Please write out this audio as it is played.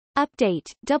Update,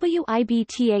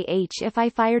 WIBTAH if I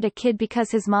fired a kid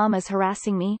because his mom is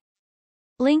harassing me?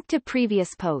 Link to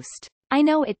previous post. I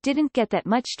know it didn't get that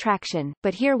much traction,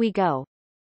 but here we go.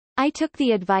 I took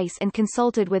the advice and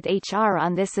consulted with HR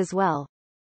on this as well.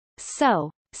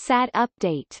 So, sad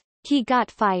update. He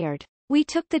got fired. We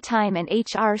took the time and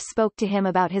HR spoke to him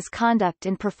about his conduct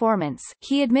and performance.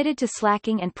 He admitted to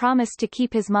slacking and promised to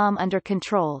keep his mom under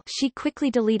control. She quickly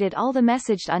deleted all the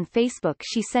messages on Facebook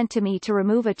she sent to me to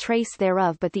remove a trace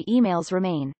thereof, but the emails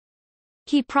remain.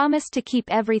 He promised to keep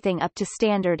everything up to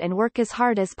standard and work as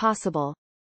hard as possible.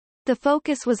 The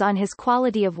focus was on his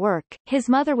quality of work. His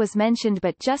mother was mentioned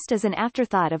but just as an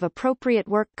afterthought of appropriate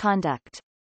work conduct.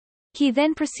 He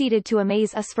then proceeded to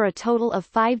amaze us for a total of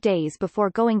 5 days before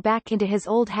going back into his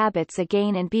old habits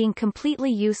again and being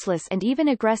completely useless and even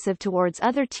aggressive towards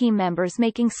other team members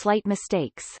making slight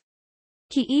mistakes.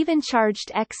 He even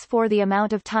charged X for the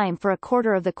amount of time for a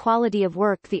quarter of the quality of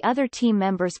work the other team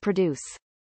members produce.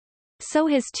 So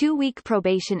his 2-week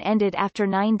probation ended after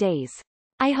 9 days.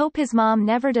 I hope his mom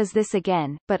never does this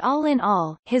again, but all in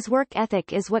all, his work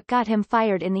ethic is what got him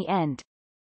fired in the end.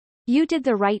 You did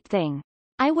the right thing.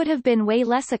 I would have been way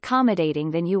less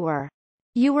accommodating than you were.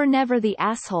 You were never the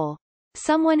asshole.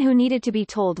 Someone who needed to be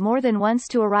told more than once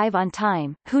to arrive on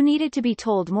time, who needed to be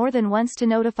told more than once to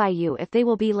notify you if they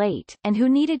will be late, and who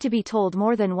needed to be told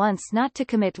more than once not to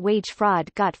commit wage fraud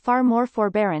got far more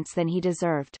forbearance than he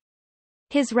deserved.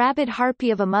 His rabid harpy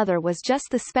of a mother was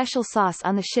just the special sauce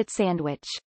on the shit sandwich.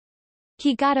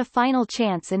 He got a final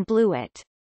chance and blew it.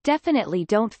 Definitely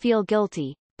don't feel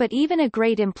guilty. But even a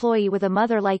great employee with a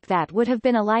mother like that would have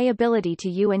been a liability to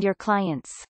you and your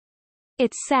clients.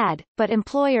 It's sad, but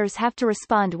employers have to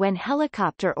respond when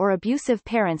helicopter or abusive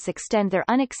parents extend their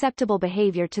unacceptable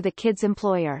behavior to the kid's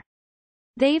employer.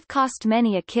 They've cost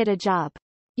many a kid a job.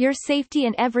 Your safety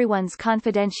and everyone's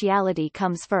confidentiality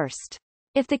comes first.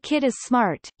 If the kid is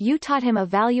smart, you taught him a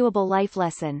valuable life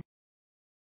lesson.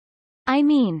 I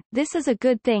mean, this is a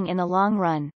good thing in the long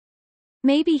run.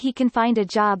 Maybe he can find a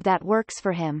job that works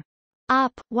for him.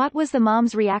 What was the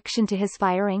mom's reaction to his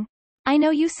firing? I know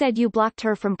you said you blocked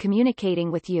her from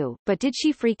communicating with you, but did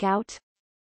she freak out?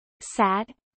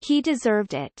 Sad. He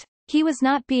deserved it. He was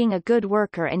not being a good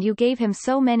worker and you gave him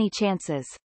so many chances.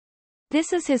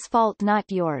 This is his fault, not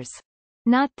yours.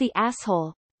 Not the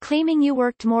asshole. Claiming you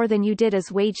worked more than you did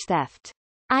is wage theft.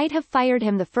 I'd have fired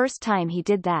him the first time he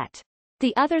did that.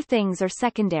 The other things are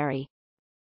secondary.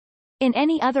 In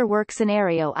any other work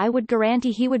scenario I would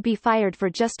guarantee he would be fired for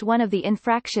just one of the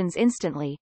infractions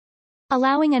instantly.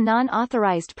 Allowing a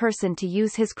non-authorized person to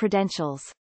use his credentials.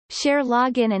 Share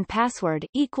login and password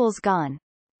equals gone.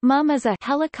 Mom is a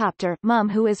helicopter mom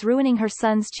who is ruining her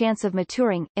son's chance of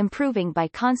maturing, improving by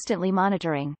constantly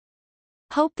monitoring.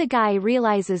 Hope the guy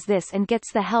realizes this and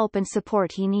gets the help and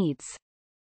support he needs.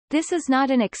 This is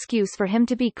not an excuse for him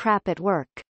to be crap at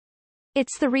work.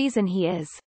 It's the reason he is.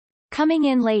 Coming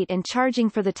in late and charging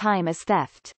for the time is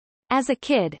theft. As a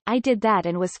kid, I did that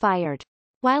and was fired.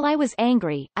 While I was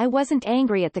angry, I wasn't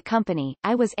angry at the company,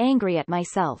 I was angry at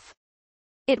myself.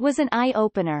 It was an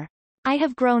eye-opener. I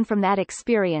have grown from that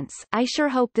experience, I sure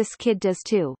hope this kid does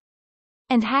too.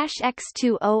 And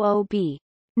 #X200B.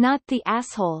 Not the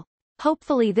asshole.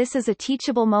 Hopefully this is a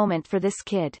teachable moment for this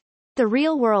kid. The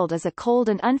real world is a cold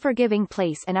and unforgiving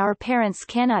place and our parents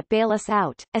cannot bail us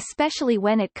out, especially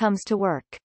when it comes to work.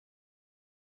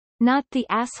 Not the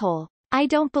asshole. I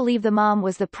don't believe the mom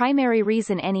was the primary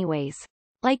reason anyways.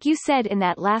 Like you said in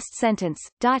that last sentence,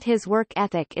 his work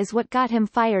ethic is what got him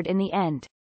fired in the end.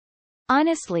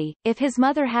 Honestly, if his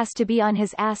mother has to be on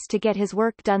his ass to get his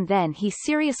work done then he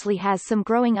seriously has some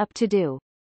growing up to do.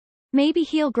 Maybe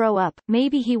he'll grow up,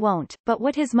 maybe he won't, but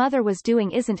what his mother was doing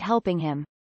isn't helping him.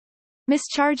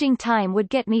 Mischarging time would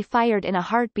get me fired in a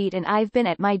heartbeat and I've been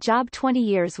at my job 20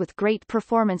 years with great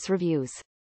performance reviews.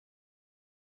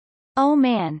 Oh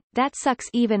man, that sucks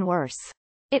even worse.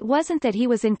 It wasn't that he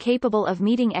was incapable of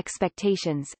meeting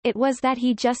expectations, it was that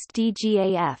he just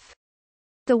DGAF.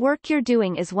 The work you're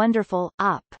doing is wonderful,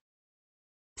 Op.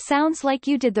 Sounds like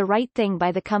you did the right thing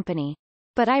by the company.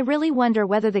 But I really wonder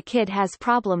whether the kid has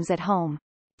problems at home.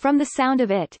 From the sound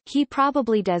of it, he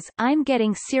probably does. I'm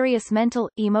getting serious mental,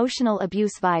 emotional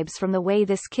abuse vibes from the way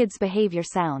this kid's behavior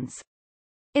sounds.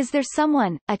 Is there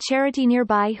someone, a charity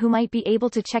nearby who might be able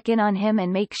to check in on him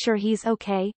and make sure he's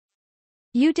okay?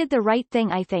 You did the right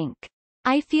thing, I think.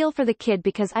 I feel for the kid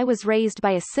because I was raised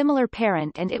by a similar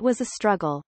parent and it was a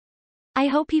struggle. I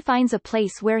hope he finds a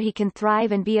place where he can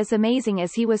thrive and be as amazing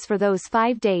as he was for those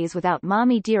 5 days without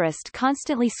mommy dearest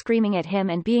constantly screaming at him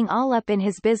and being all up in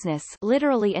his business,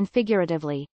 literally and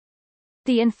figuratively.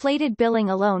 The inflated billing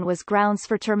alone was grounds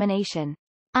for termination.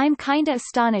 I'm kinda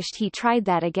astonished he tried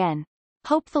that again.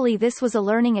 Hopefully this was a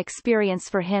learning experience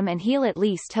for him and he'll at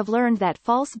least have learned that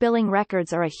false billing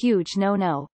records are a huge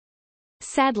no-no.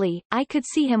 Sadly, I could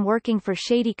see him working for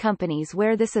shady companies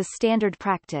where this is standard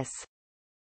practice.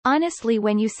 Honestly,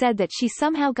 when you said that she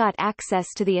somehow got access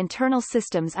to the internal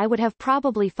systems, I would have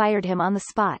probably fired him on the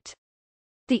spot.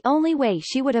 The only way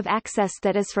she would have accessed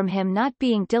that is from him not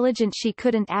being diligent. She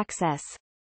couldn't access.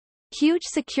 Huge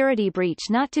security breach,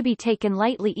 not to be taken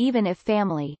lightly even if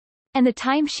family. And the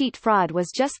timesheet fraud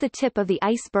was just the tip of the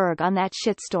iceberg on that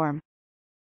shitstorm.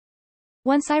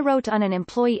 Once I wrote on an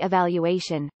employee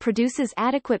evaluation, produces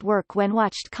adequate work when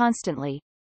watched constantly.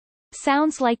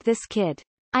 Sounds like this kid.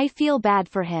 I feel bad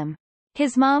for him.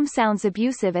 His mom sounds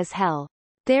abusive as hell.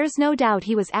 There's no doubt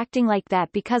he was acting like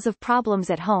that because of problems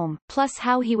at home, plus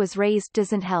how he was raised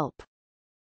doesn't help.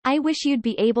 I wish you'd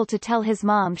be able to tell his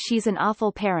mom she's an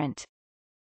awful parent.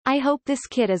 I hope this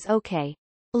kid is okay.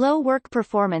 Low work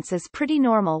performance is pretty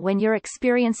normal when you're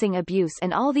experiencing abuse,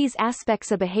 and all these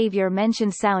aspects of behavior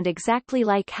mentioned sound exactly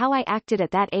like how I acted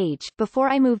at that age, before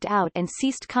I moved out and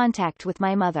ceased contact with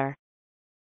my mother.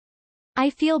 I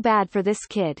feel bad for this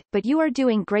kid, but you are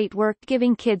doing great work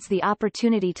giving kids the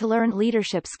opportunity to learn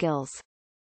leadership skills.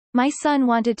 My son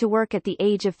wanted to work at the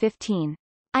age of 15.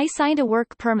 I signed a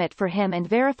work permit for him and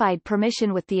verified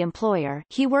permission with the employer.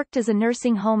 He worked as a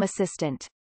nursing home assistant.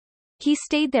 He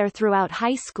stayed there throughout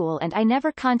high school and I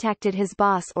never contacted his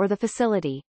boss or the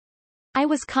facility. I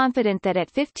was confident that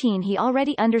at 15 he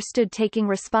already understood taking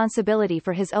responsibility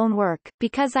for his own work,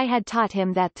 because I had taught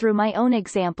him that through my own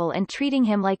example and treating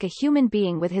him like a human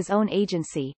being with his own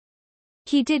agency.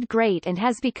 He did great and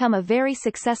has become a very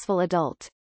successful adult.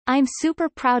 I'm super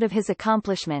proud of his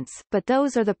accomplishments, but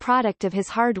those are the product of his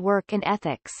hard work and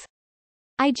ethics.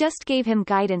 I just gave him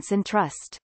guidance and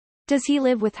trust. Does he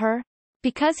live with her?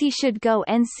 Because he should go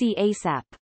NC ASAP.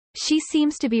 She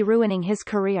seems to be ruining his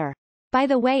career. By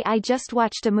the way, I just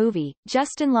watched a movie,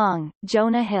 Justin Long,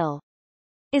 Jonah Hill.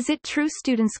 Is it true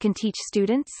students can teach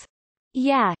students?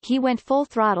 Yeah, he went full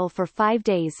throttle for 5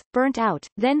 days, burnt out,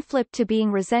 then flipped to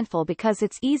being resentful because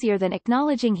it's easier than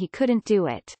acknowledging he couldn't do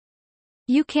it.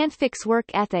 You can't fix work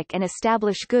ethic and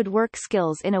establish good work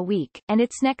skills in a week, and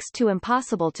it's next to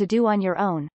impossible to do on your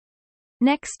own.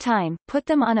 Next time, put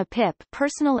them on a PIP,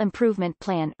 personal improvement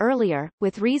plan, earlier,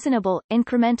 with reasonable,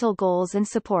 incremental goals and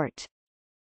support.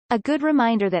 A good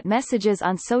reminder that messages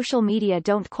on social media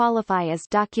don't qualify as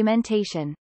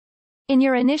documentation. In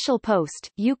your initial post,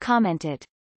 you commented,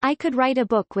 "I could write a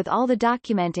book with all the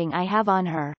documenting I have on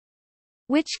her."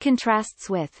 Which contrasts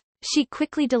with, "She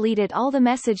quickly deleted all the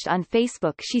messaged on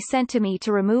Facebook she sent to me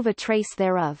to remove a trace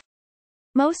thereof."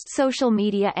 Most social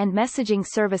media and messaging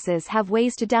services have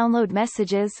ways to download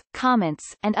messages, comments,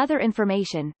 and other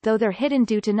information, though they're hidden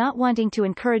due to not wanting to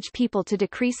encourage people to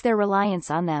decrease their reliance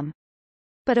on them.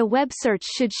 But a web search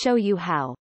should show you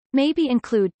how. Maybe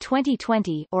include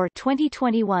 2020 or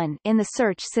 2021 in the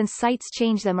search, since sites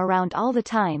change them around all the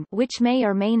time, which may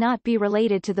or may not be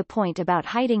related to the point about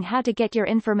hiding how to get your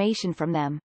information from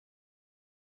them.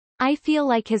 I feel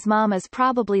like his mom is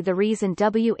probably the reason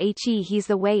he's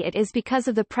the way it is, because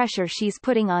of the pressure she's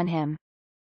putting on him.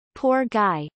 Poor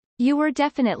guy. You were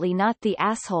definitely not the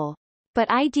asshole. But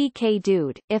IDK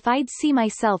dude, if I'd see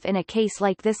myself in a case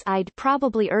like this, I'd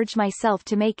probably urge myself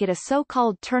to make it a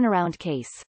so-called turnaround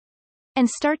case. And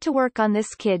start to work on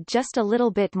this kid just a little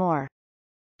bit more.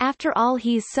 After all,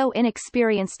 he's so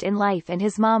inexperienced in life and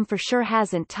his mom for sure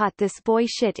hasn't taught this boy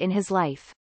shit in his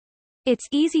life. It's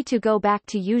easy to go back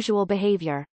to usual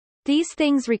behavior. These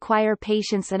things require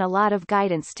patience and a lot of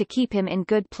guidance to keep him in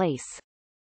good place.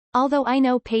 Although I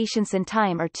know patience and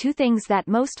time are two things that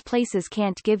most places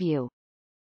can't give you.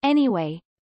 Anyway.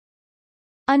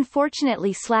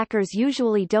 Unfortunately, slackers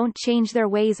usually don't change their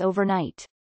ways overnight.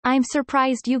 I'm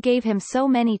surprised you gave him so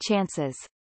many chances.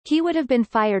 He would have been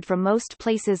fired from most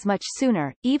places much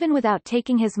sooner, even without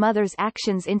taking his mother's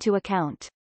actions into account.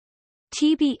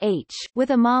 TBH,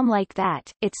 with a mom like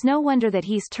that, it's no wonder that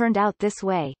he's turned out this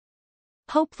way.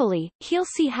 Hopefully, he'll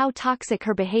see how toxic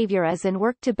her behavior is and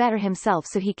work to better himself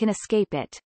so he can escape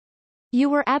it.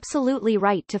 You were absolutely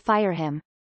right to fire him.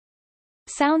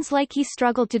 Sounds like he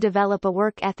struggled to develop a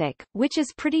work ethic, which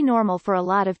is pretty normal for a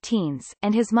lot of teens,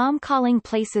 and his mom calling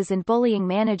places and bullying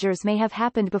managers may have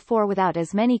happened before without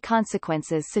as many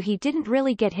consequences, so he didn't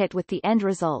really get hit with the end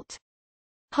result.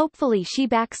 Hopefully she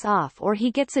backs off or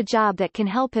he gets a job that can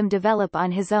help him develop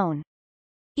on his own.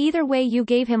 Either way, you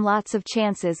gave him lots of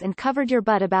chances and covered your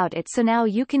butt about it, so now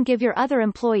you can give your other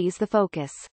employees the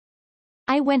focus.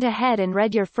 I went ahead and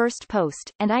read your first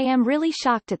post, and I am really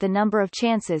shocked at the number of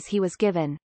chances he was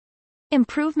given.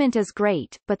 Improvement is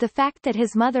great, but the fact that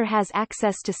his mother has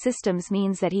access to systems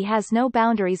means that he has no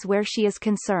boundaries where she is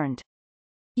concerned.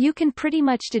 You can pretty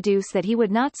much deduce that he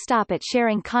would not stop at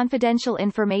sharing confidential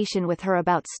information with her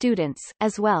about students,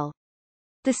 as well.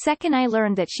 The second I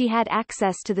learned that she had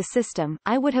access to the system,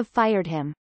 I would have fired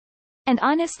him. And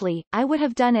honestly, I would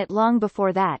have done it long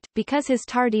before that, because his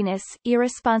tardiness,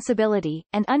 irresponsibility,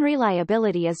 and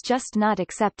unreliability is just not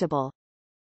acceptable.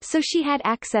 So she had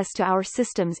access to our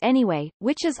systems anyway,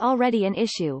 which is already an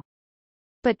issue.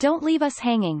 But don't leave us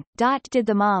hanging. Did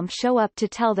the mom show up to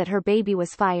tell that her baby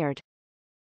was fired?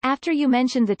 After you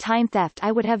mentioned the time theft,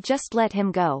 I would have just let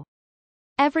him go.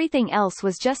 Everything else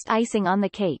was just icing on the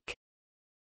cake.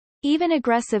 Even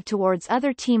aggressive towards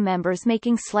other team members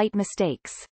making slight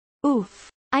mistakes. Oof.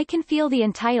 I can feel the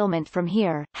entitlement from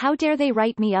here. How dare they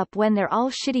write me up when they're all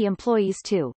shitty employees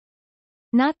too?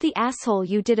 Not the asshole.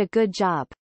 You did a good job.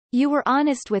 You were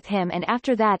honest with him, and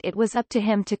after that it was up to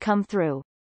him to come through.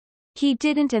 He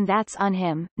didn't, and that's on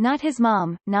him, not his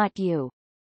mom, not you.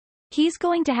 He's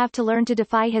going to have to learn to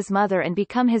defy his mother and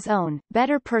become his own,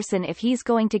 better person if he's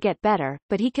going to get better,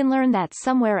 but he can learn that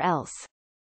somewhere else.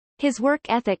 His work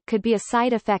ethic could be a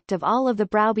side effect of all of the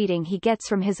browbeating he gets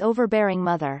from his overbearing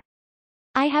mother.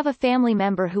 I have a family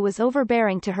member who was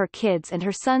overbearing to her kids, and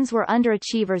her sons were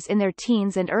underachievers in their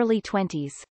teens and early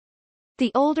 20s.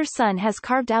 The older son has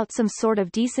carved out some sort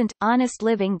of decent, honest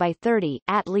living by 30,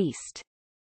 at least.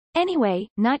 Anyway,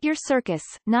 not your circus,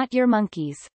 not your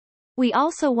monkeys. We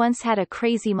also once had a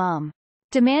crazy mom.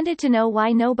 Demanded to know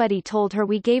why nobody told her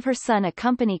we gave her son a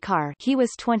company car. He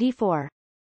was 24.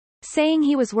 Saying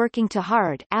he was working too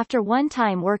hard, after one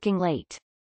time working late.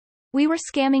 We were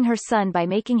scamming her son by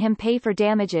making him pay for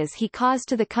damages he caused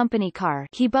to the company car.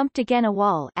 He bumped against a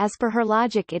wall. As per her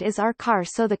logic, it is our car,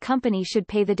 so the company should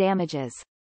pay the damages.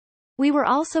 We were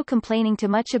also complaining too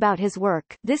much about his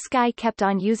work. This guy kept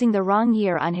on using the wrong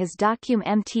year on his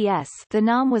MTS. The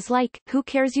nom was like, who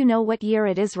cares, you know what year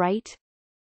it is, right?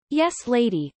 Yes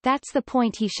lady, that's the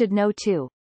point, he should know too.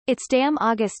 It's damn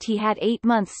August. He had 8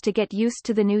 months to get used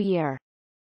to the new year.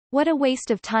 What a waste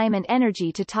of time and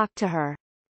energy to talk to her.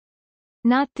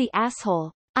 Not the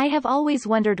asshole. I have always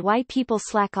wondered why people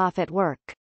slack off at work.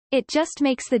 It just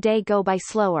makes the day go by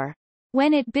slower.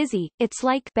 When it's busy, it's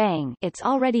like, bang, it's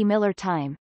already Miller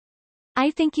time.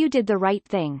 I think you did the right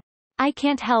thing. I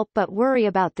can't help but worry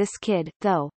about this kid,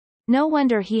 though. No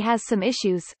wonder he has some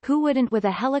issues. Who wouldn't with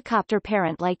a helicopter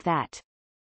parent like that?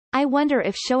 I wonder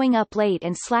if showing up late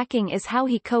and slacking is how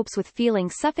he copes with feeling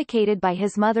suffocated by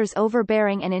his mother's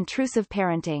overbearing and intrusive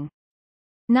parenting.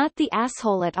 Not the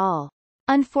asshole at all.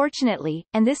 Unfortunately,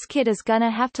 and this kid is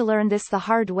gonna have to learn this the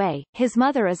hard way, his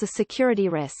mother is a security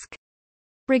risk.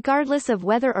 Regardless of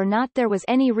whether or not there was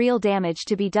any real damage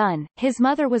to be done, his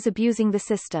mother was abusing the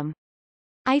system.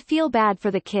 I feel bad for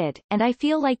the kid, and I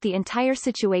feel like the entire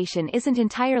situation isn't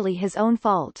entirely his own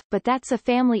fault, but that's a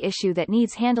family issue that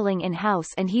needs handling in-house,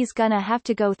 and he's gonna have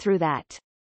to go through that.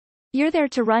 You're there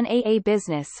to run a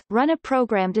business, run a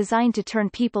program designed to turn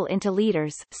people into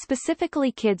leaders,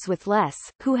 specifically kids with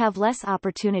who have less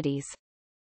opportunities.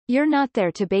 You're not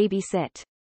there to babysit.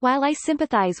 While I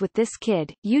sympathize with this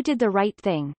kid, you did the right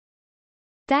thing.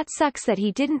 That sucks that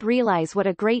he didn't realize what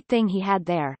a great thing he had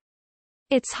there.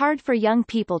 It's hard for young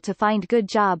people to find good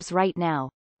jobs right now.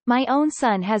 My own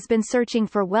son has been searching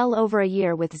for well over a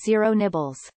year with zero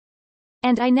nibbles.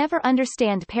 And I never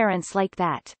understand parents like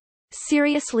that.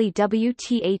 Seriously,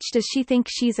 WTH, does she think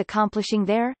she's accomplishing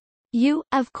there? You,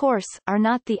 of course, are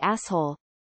not the asshole.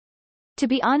 To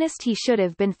be honest, he should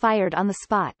have been fired on the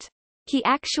spot. He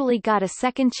actually got a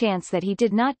second chance that he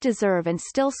did not deserve and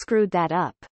still screwed that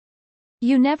up.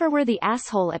 You never were the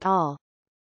asshole at all.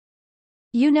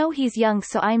 You know he's young,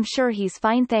 so I'm sure he's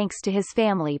fine thanks to his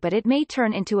family, but it may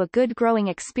turn into a good growing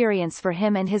experience for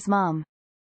him and his mom.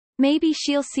 Maybe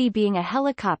she'll see being a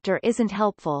helicopter isn't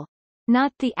helpful.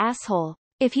 Not the asshole.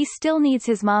 If he still needs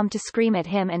his mom to scream at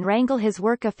him and wrangle his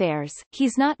work affairs,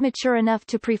 he's not mature enough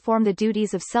to perform the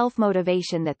duties of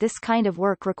self-motivation that this kind of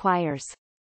work requires.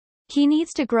 He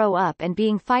needs to grow up, and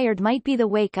being fired might be the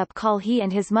wake-up call he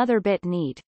and his mother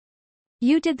need.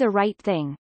 You did the right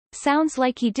thing. Sounds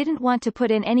like he didn't want to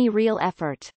put in any real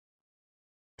effort.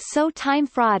 So time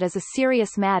fraud is a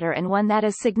serious matter, and one that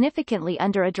is significantly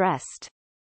underaddressed.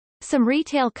 Some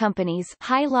retail companies,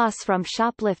 high loss from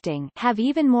shoplifting, have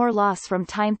even more loss from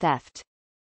time theft.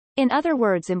 In other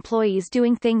words, employees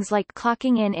doing things like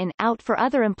clocking in and out for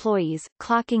other employees,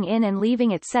 clocking in and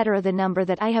leaving, etc. The number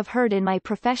that I have heard in my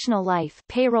professional life,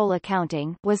 payroll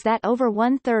accounting, was that over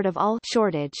 1/3 of all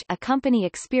shortage a company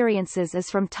experiences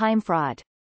is from time fraud.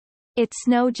 It's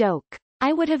no joke.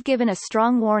 I would have given a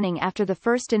strong warning after the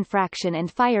first infraction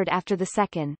and fired after the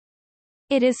second.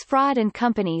 It is fraud and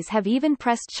companies have even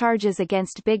pressed charges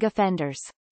against big offenders.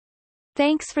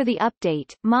 Thanks for the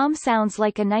update. Mom sounds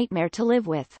like a nightmare to live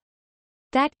with.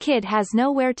 That kid has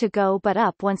nowhere to go but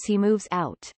up once he moves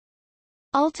out.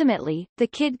 Ultimately, the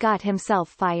kid got himself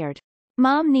fired.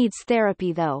 Mom needs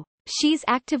therapy though. She's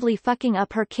actively fucking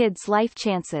up her kid's life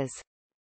chances.